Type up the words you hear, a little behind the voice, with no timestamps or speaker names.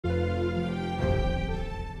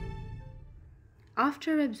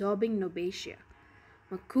After absorbing Nobatia,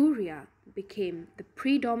 Makuria became the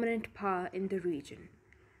predominant power in the region.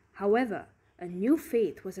 However, a new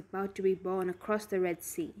faith was about to be born across the Red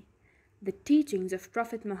Sea. The teachings of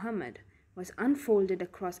Prophet Muhammad was unfolded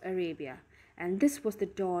across Arabia, and this was the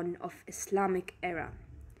dawn of Islamic era.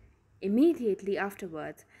 Immediately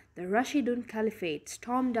afterwards, the Rashidun Caliphate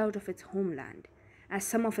stormed out of its homeland, as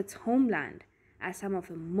some of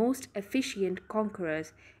the most efficient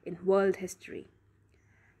conquerors in world history.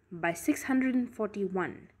 By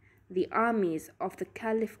 641, the armies of the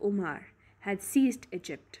Caliph Umar had seized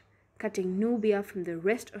Egypt, cutting Nubia from the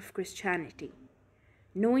rest of Christianity.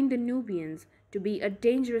 Knowing the Nubians to be a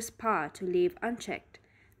dangerous power to leave unchecked,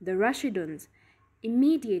 the Rashiduns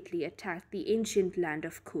immediately attacked the ancient land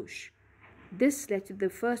of Kush. This led to the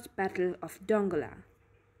First Battle of Dongola.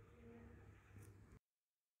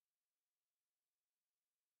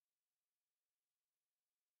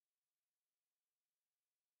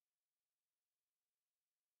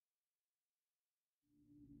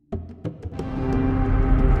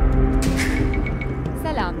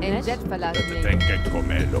 سلام انجد فلاتني Tenken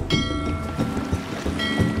Komelo.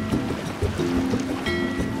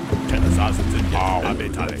 Tenazazen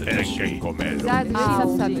Abetale Tenken Komelo. زاد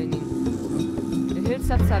سبسبني الهير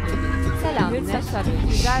سبسبني سلام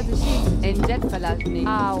سبسبني زاد شيء انجد فلاتني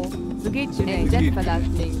او زجيت انجد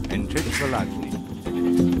فلاتني Enjet Valagni.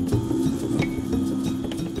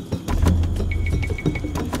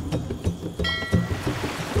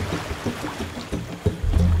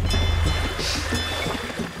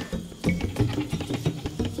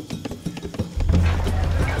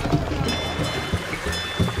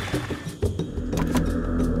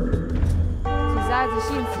 زاد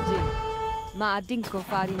شيء سجين ما أدينكم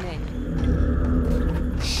فارينين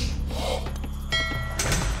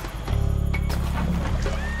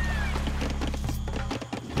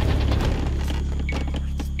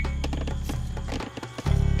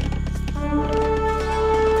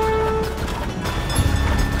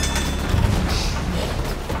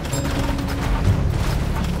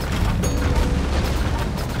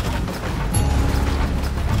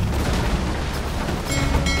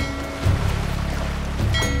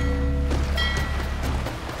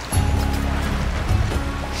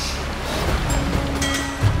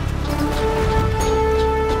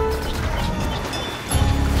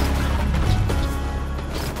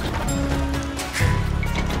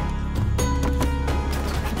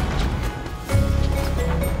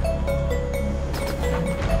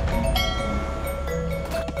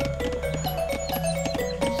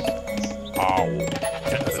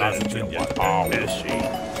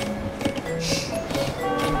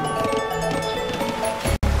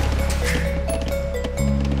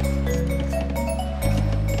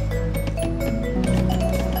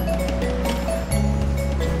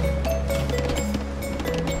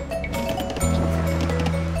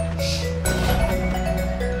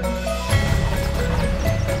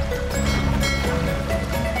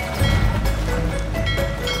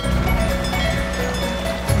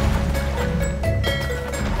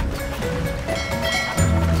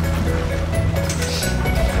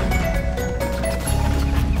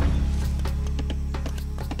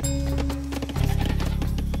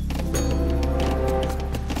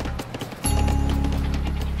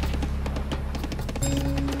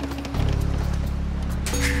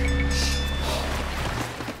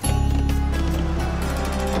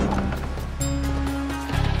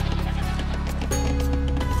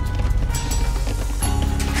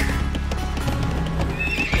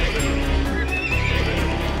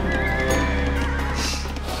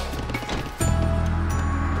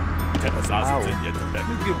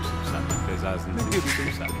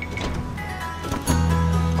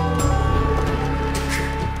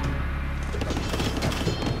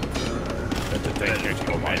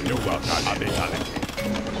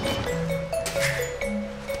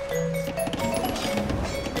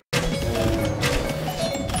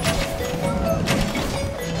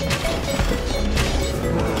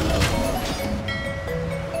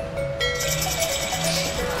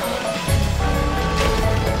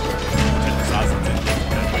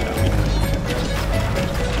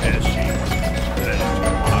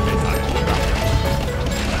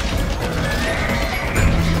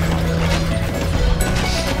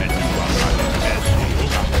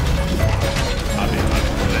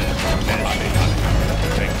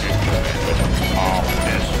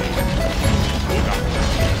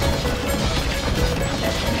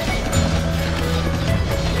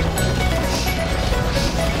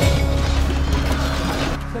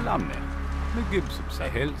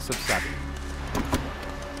Sahel Subsabi.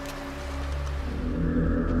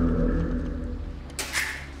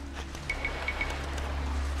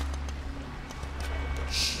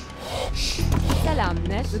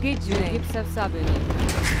 Nesh, Zugit Junay, Gipsab Sabuni.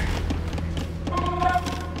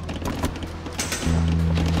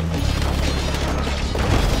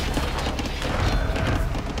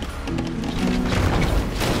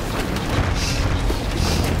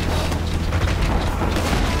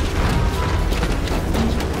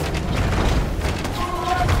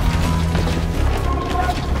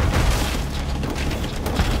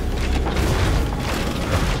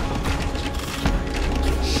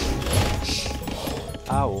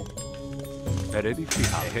 Ao.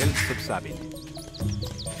 Verifica. Ehel subsabit.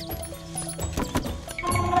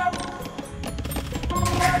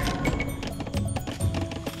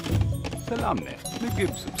 سلامنا نجيب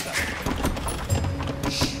سبسابت.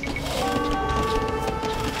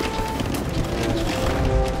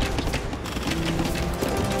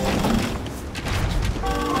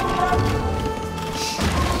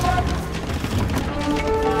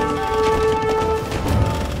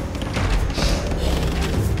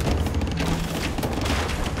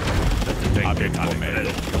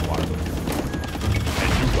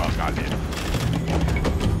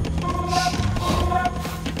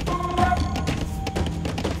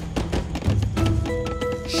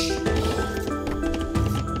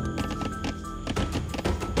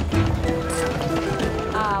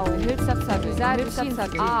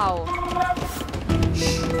 Au.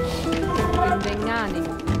 Indengani.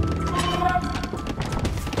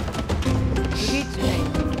 Zugit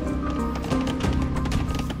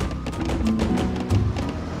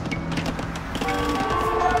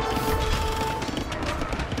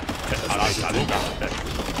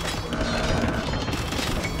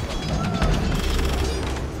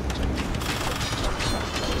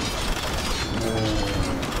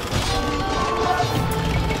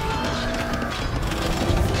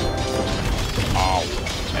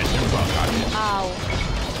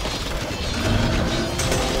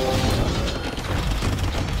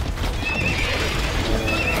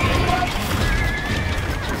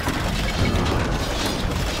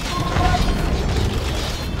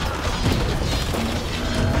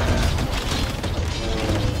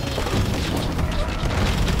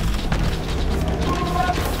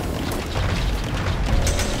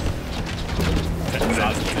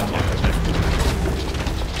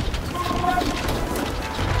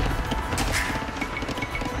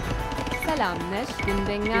Salamnesh,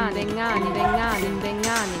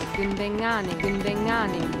 Gindengani,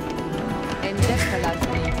 Gindengani,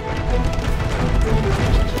 Enjekalasni.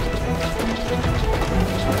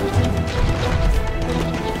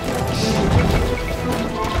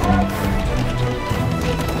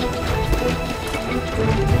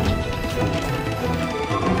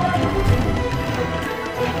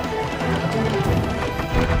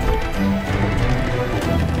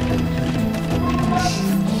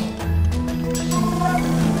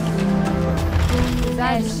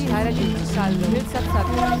 Zashi, Haraji, Sallo, Hilsap.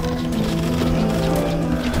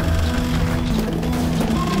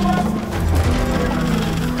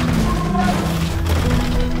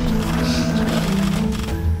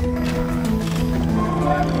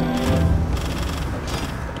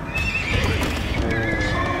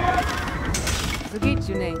 Zugit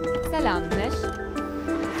Junay, Salamnesh,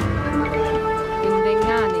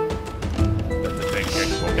 Gindengani.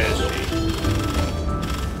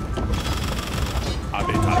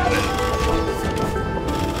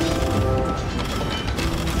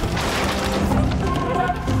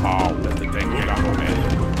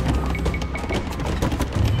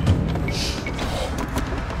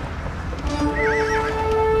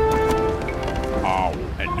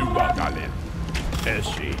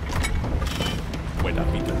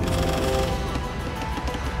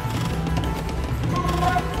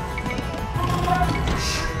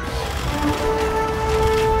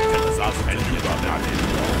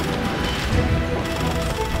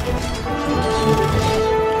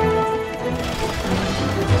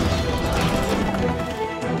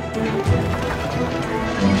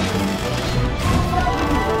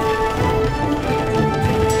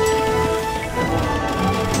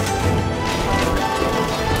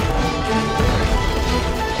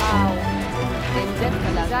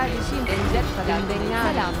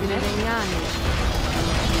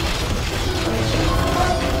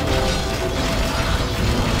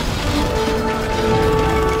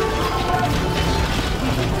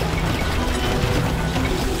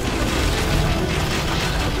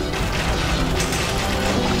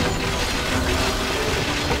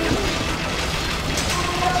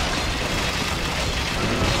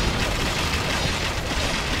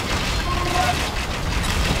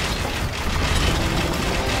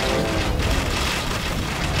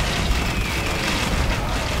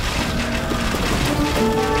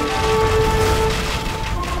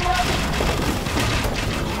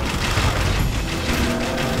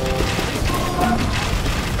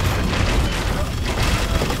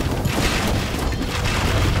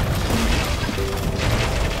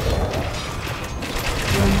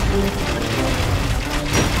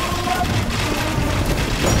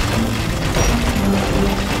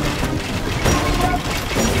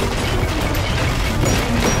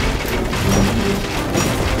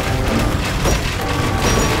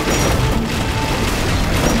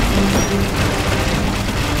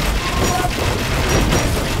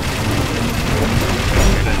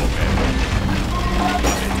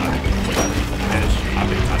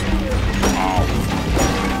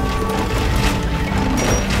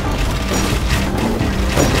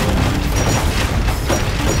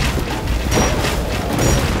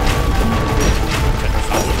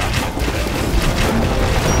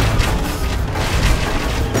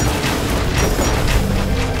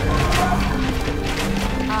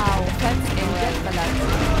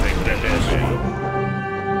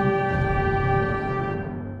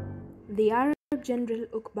 The Arab general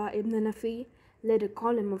Uqba ibn Nafi led a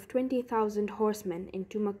column of 20,000 horsemen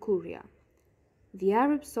into Makuria. The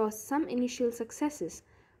Arabs saw some initial successes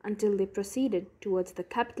until they proceeded towards the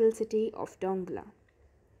capital city of Dongola.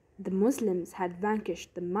 The Muslims had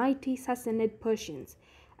vanquished the mighty Sassanid Persians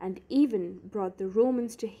and even brought the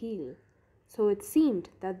Romans to heel, so it seemed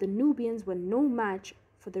that the Nubians were no match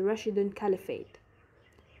for the Rashidun Caliphate.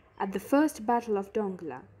 At the first battle of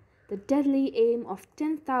Dongola, the deadly aim of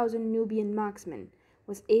 10,000 Nubian marksmen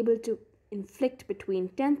was able to inflict between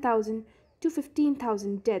 10,000 to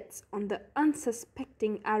 15,000 deaths on the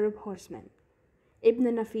unsuspecting Arab horsemen. Ibn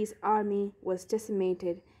Nafi's army was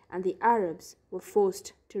decimated and the Arabs were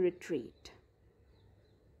forced to retreat.